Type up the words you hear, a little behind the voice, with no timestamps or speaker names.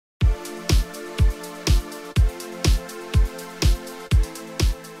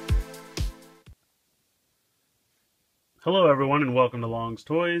Hello everyone and welcome to Long's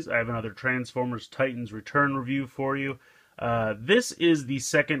Toys. I have another Transformers Titans Return review for you. This is the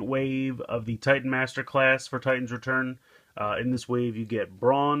second wave of the Titan Master class for Titans Return. In this wave you get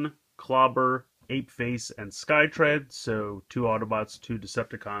Brawn, Clobber, Apeface, and Skytread, so 2 Autobots, 2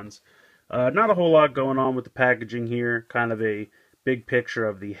 Decepticons. Not a whole lot going on with the packaging here, kind of a big picture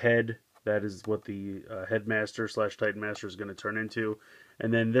of the head. That is what the Headmaster / Titan Master is going to turn into.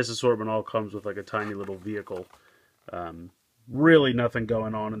 And then this assortment all comes with like a tiny little vehicle. Really nothing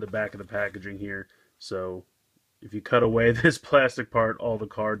going on in the back of the packaging here, so if you cut away this plastic part, all the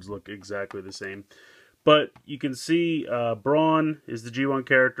cards look exactly the same. But you can see Brawn is the G1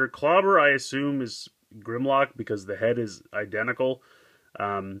 character. Clobber, I assume, is Grimlock because the head is identical.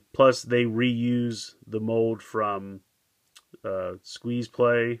 Plus, they reuse the mold from Squeeze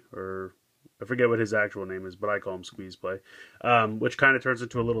Play, or I forget what his actual name is, but I call him Squeeze Play, which kind of turns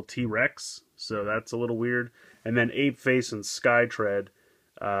into a little T-Rex, so that's a little weird. And then Apeface and Skytread.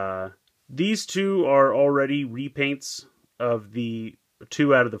 These two are already repaints of the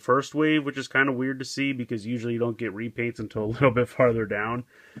 2 out of the first wave, which is kind of weird to see because usually you don't get repaints until a little bit farther down.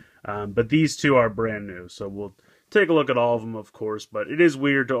 But these 2 are brand new, so we'll take a look at all of them, of course. But it is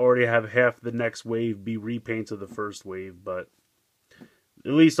weird to already have half the next wave be repaints of the first wave, but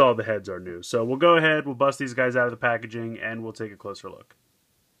at least all the heads are new. So we'll go ahead, we'll bust these guys out of the packaging, and we'll take a closer look.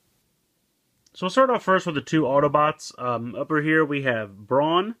 So we'll start off first with the 2 Autobots. Upper here we have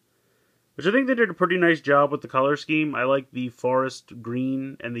Brawn, which I think they did a pretty nice job with the color scheme. I like the forest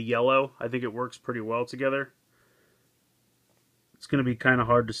green and the yellow. I think it works pretty well together. It's going to be kind of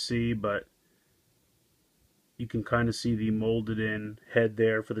hard to see, but you can kind of see the molded in head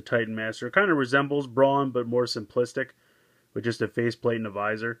there for the Titan Master. It kind of resembles Brawn, but more simplistic, with just a faceplate and a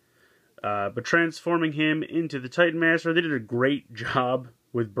visor. But transforming him into the Titan Master, they did a great job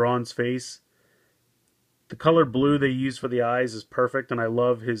with Brawn's face. The color blue they use for the eyes is perfect, and I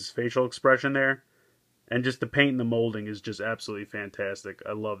love his facial expression there. And just the paint and the molding is just absolutely fantastic.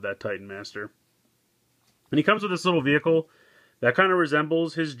 I love that Titan Master. And he comes with this little vehicle that kind of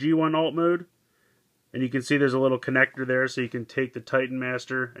resembles his G1 alt mode. And you can see there's a little connector there, so you can take the Titan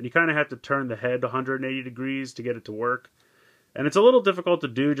Master, and you kind of have to turn the head 180 degrees to get it to work. And it's a little difficult to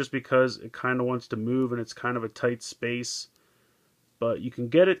do just because it kind of wants to move, and it's kind of a tight space. But you can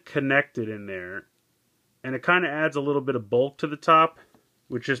get it connected in there. And it kind of adds a little bit of bulk to the top,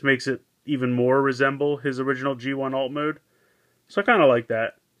 which just makes it even more resemble his original G1 alt mode. So I kind of like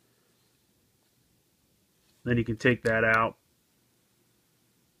that. Then you can take that out.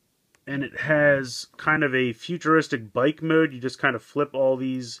 And it has kind of a futuristic bike mode. You just kind of flip all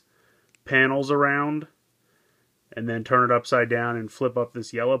these panels around and then turn it upside down and flip up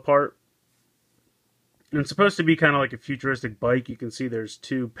this yellow part. And it's supposed to be kind of like a futuristic bike. You can see there's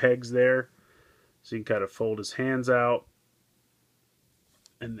 2 pegs there. So you can kind of fold his hands out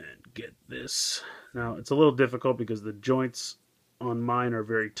and then get this. Now, it's a little difficult because the joints on mine are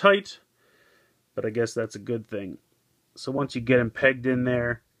very tight, but I guess that's a good thing. So once you get him pegged in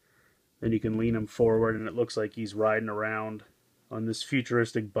there, then you can lean him forward, and it looks like he's riding around on this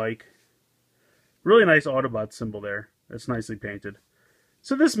futuristic bike. Really nice Autobot symbol there. That's nicely painted.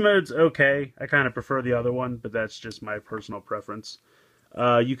 So this mode's okay. I kind of prefer the other one, but that's just my personal preference.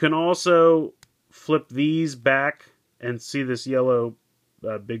 You can also flip these back and see this yellow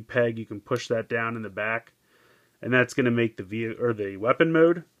big peg. You can push that down in the back, and that's going to make the weapon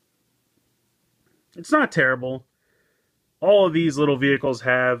mode. It's not terrible. All of these little vehicles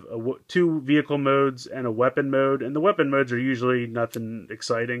have 2 vehicle modes and a weapon mode, and the weapon modes are usually nothing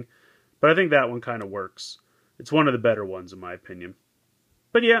exciting, but I think that one kind of works. It's one of the better ones in my opinion.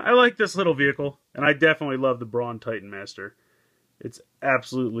 But yeah, I like this little vehicle, and I definitely love the Brawn Titan Master. It's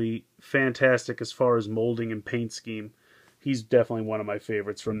absolutely fantastic as far as molding and paint scheme. He's definitely one of my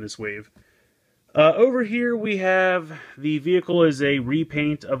favorites from this wave. Over here we have the vehicle is a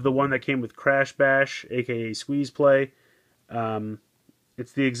repaint of the one that came with Crash Bash, aka Squeeze Play.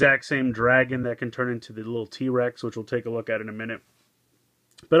 It's the exact same dragon that can turn into the little T-Rex, which we'll take a look at in a minute.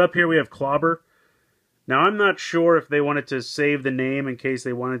 But up here we have Clobber. Now I'm not sure if they wanted to save the name in case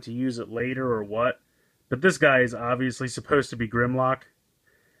they wanted to use it later or what. But this guy is obviously supposed to be Grimlock.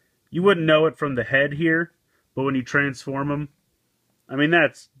 You wouldn't know it from the head here, but when you transform him, I mean,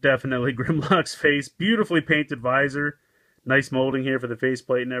 that's definitely Grimlock's face. Beautifully painted visor. Nice molding here for the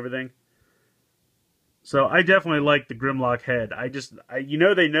faceplate and everything. So I definitely like the Grimlock head. You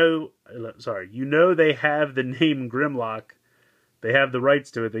know they have the name Grimlock. They have the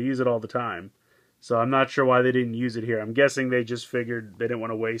rights to it. They use it all the time. So I'm not sure why they didn't use it here. I'm guessing they just figured they didn't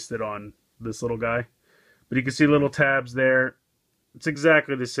want to waste it on this little guy. But you can see little tabs there. It's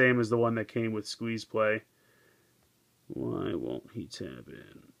exactly the same as the one that came with Squeeze Play. Why won't he tab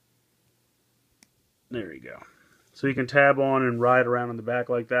in? There you go. So you can tab on and ride around on the back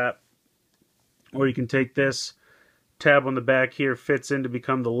like that. Or you can take this, tab on the back here, fits in to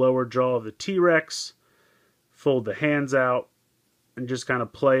become the lower jaw of the T-Rex. Fold the hands out and just kind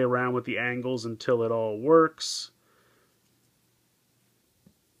of play around with the angles until it all works.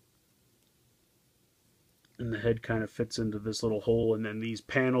 And the head kind of fits into this little hole, and then these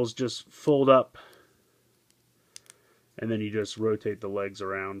panels just fold up. And then you just rotate the legs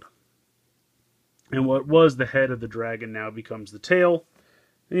around. And what was the head of the dragon now becomes the tail.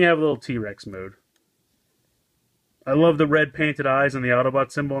 And you have a little T-Rex mode. I love the red painted eyes and the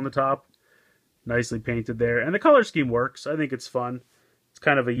Autobot symbol on the top. Nicely painted there. And the color scheme works. I think it's fun. It's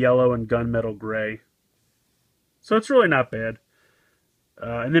kind of a yellow and gunmetal gray. So it's really not bad.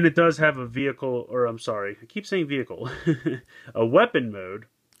 And then it does have a vehicle, or I'm sorry, I keep saying vehicle. A weapon mode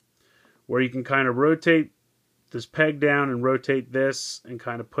where you can kind of rotate this peg down and rotate this and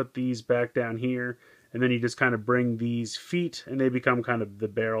kind of put these back down here. And then you just kind of bring these feet and they become kind of the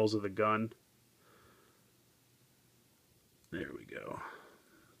barrels of the gun. There we go.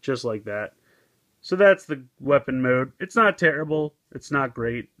 Just like that. So that's the weapon mode. It's not terrible. It's not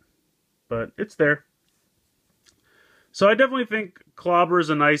great. But it's there. So I definitely think Clobber is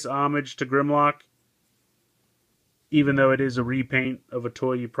a nice homage to Grimlock. Even though it is a repaint of a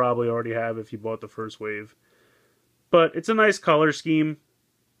toy you probably already have if you bought the first wave. But it's a nice color scheme.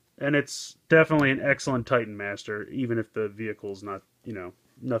 And it's definitely an excellent Titan Master. Even if the vehicle's not,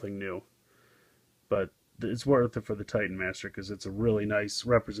 nothing new. But it's worth it for the Titan Master because it's a really nice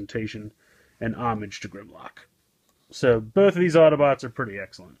representation and homage to Grimlock. So both of these Autobots are pretty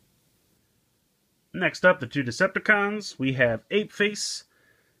excellent. Next up, the two Decepticons. We have Apeface,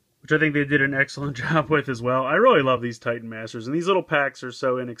 which I think they did an excellent job with as well. I really love these Titan Masters, and these little packs are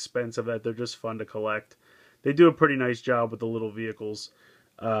so inexpensive that they're just fun to collect. They do a pretty nice job with the little vehicles.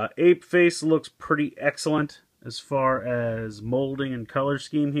 Apeface looks pretty excellent as far as molding and color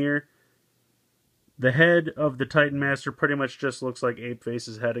scheme here. The head of the Titan Master pretty much just looks like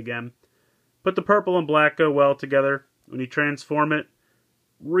Apeface's head again. But the purple and black go well together. When you transform it,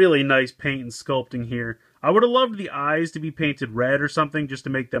 really nice paint and sculpting here. I would have loved the eyes to be painted red or something just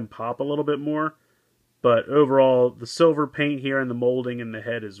to make them pop a little bit more. But overall, the silver paint here and the molding in the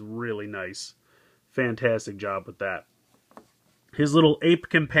head is really nice. Fantastic job with that. His little ape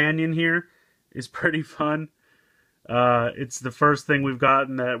companion here is pretty fun. It's the first thing we've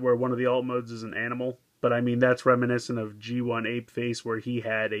gotten where one of the alt modes is an animal. But I mean, that's reminiscent of G1 Apeface, where he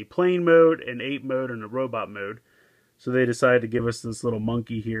had a plane mode, an ape mode, and a robot mode. So they decided to give us this little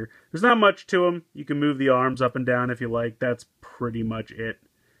monkey here. There's not much to him. You can move the arms up and down if you like. That's pretty much it.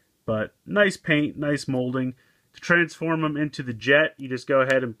 But nice paint, nice molding. To transform him into the jet, you just go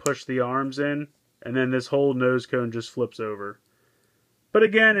ahead and push the arms in. And then this whole nose cone just flips over. But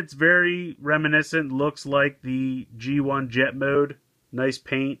again, it's very reminiscent. Looks like the G1 jet mode. Nice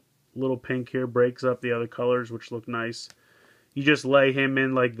paint. Little pink here breaks up the other colors, which look nice. You just lay him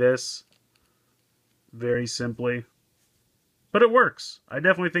in like this. Very simply. But it works. I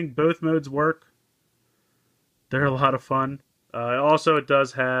definitely think both modes work. They're a lot of fun. Also, it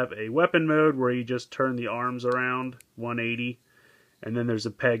does have a weapon mode where you just turn the arms around 180. And then there's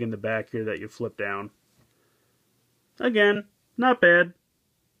a peg in the back here that you flip down. Again, not bad.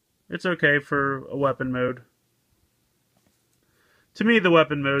 It's okay for a weapon mode. To me, the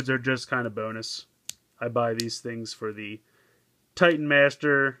weapon modes are just kind of bonus. I buy these things for the Titan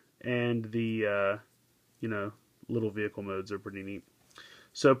Master and the, little vehicle modes are pretty neat.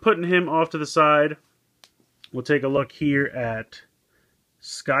 So putting him off to the side, we'll take a look here at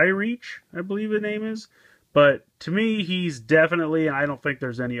Skyreach, I believe the name is. But to me, he's definitely, and I don't think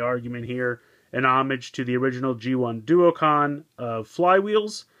there's any argument here, an homage to the original G1 Duocon of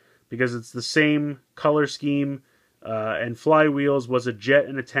Flywheels, because it's the same color scheme. And Flywheels was a jet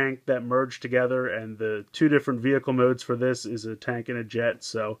and a tank that merged together, and the two different vehicle modes for this is a tank and a jet,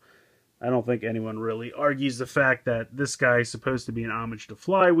 so I don't think anyone really argues the fact that this guy is supposed to be an homage to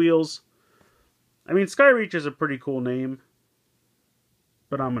Flywheels. I mean, Skyreach is a pretty cool name,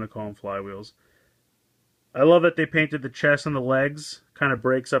 but I'm going to call him Flywheels. I love that they painted the chest and the legs, kind of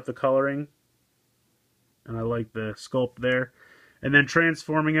breaks up the coloring, and I like the sculpt there. And then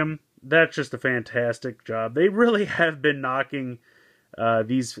transforming him, that's just a fantastic job. They really have been knocking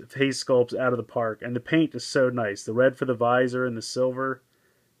these face sculpts out of the park. And the paint is so nice. The red for the visor and the silver.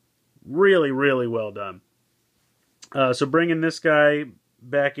 Really, really well done. So bringing this guy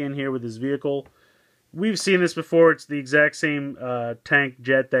back in here with his vehicle. We've seen this before. It's the exact same tank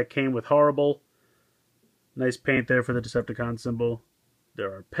jet that came with Horrible. Nice paint there for the Decepticon symbol.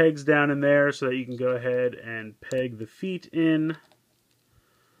 There are pegs down in there so that you can go ahead and peg the feet in.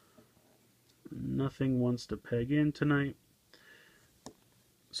 Nothing wants to peg in tonight.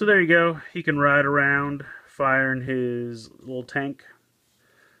 So there you go. He can ride around firing his little tank.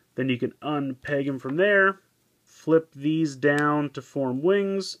 Then you can unpeg him from there, flip these down to form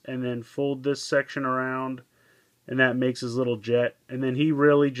wings, and then fold this section around, and that makes his little jet. And then he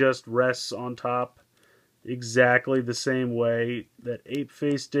really just rests on top exactly the same way that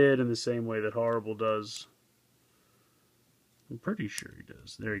Apeface did and the same way that Horrible does. I'm pretty sure he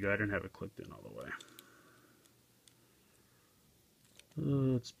does. There you go. I didn't have it clicked in all the way.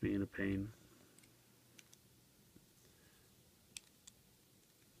 Oh, it's being a pain.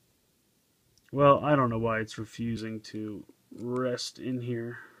 Well, I don't know why it's refusing to rest in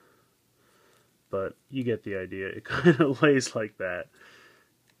here, but you get the idea. It kind of lays like that.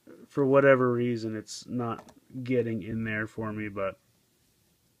 For whatever reason, it's not getting in there for me, but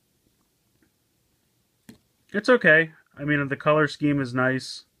it's okay. I mean, the color scheme is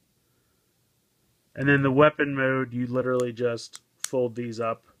nice. And then the weapon mode, you literally just fold these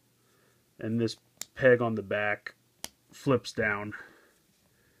up, and this peg on the back flips down.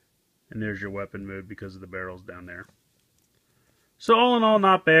 And there's your weapon mode because of the barrels down there. So all in all,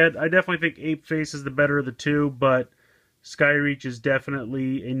 not bad. I definitely think Apeface is the better of the two, but Skyreach is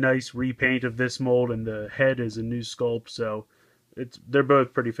definitely a nice repaint of this mold, and the head is a new sculpt, so they're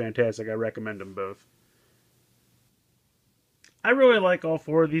both pretty fantastic. I recommend them both. I really like all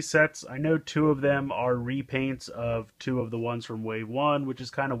four of these sets. I know two of them are repaints of two of the ones from Wave 1, which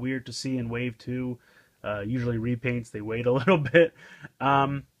is kind of weird to see in Wave 2. Usually repaints, they wait a little bit.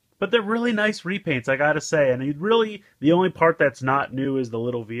 But they're really nice repaints, I gotta say. And the only part that's not new is the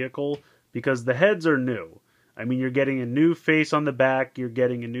little vehicle, because the heads are new. I mean, you're getting a new face on the back, you're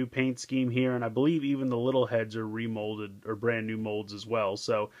getting a new paint scheme here, and I believe even the little heads are remolded or brand new molds as well.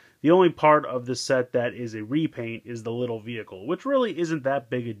 So the only part of the set that is a repaint is the little vehicle, which really isn't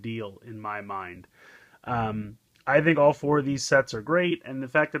that big a deal in my mind. I think all four of these sets are great, and the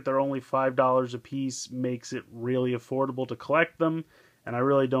fact that they're only $5 a piece makes it really affordable to collect them. And I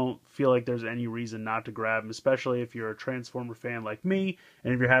really don't feel like there's any reason not to grab them, especially if you're a Transformer fan like me,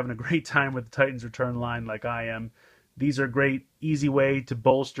 and if you're having a great time with the Titans Return line like I am. These are a great, easy way to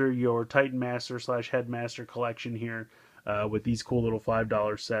bolster your Titan Master / Headmaster collection here with these cool little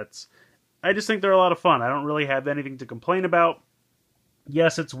 $5 sets. I just think they're a lot of fun. I don't really have anything to complain about.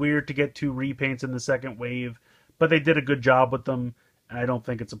 Yes, it's weird to get two repaints in the second wave, but they did a good job with them, and I don't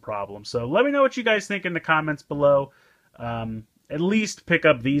think it's a problem. So let me know what you guys think in the comments below. At least pick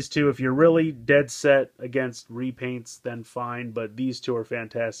up these two. If you're really dead set against repaints, then fine, but these two are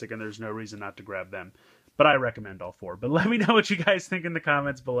fantastic and there's no reason not to grab them. But I recommend all four. But let me know what you guys think in the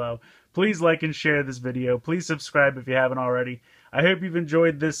comments below. Please like and share this video. Please subscribe if you haven't already. I hope you've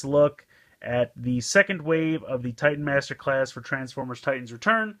enjoyed this look at the second wave of the Titan Master class for Transformers Titans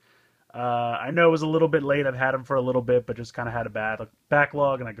Return. I know it was a little bit late. I've had them for a little bit, but just kind of had a bad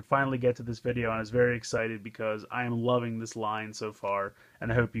backlog, and I could finally get to this video, and I was very excited because I am loving this line so far,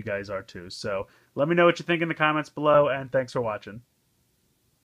 and I hope you guys are too. So let me know what you think in the comments below, and thanks for watching.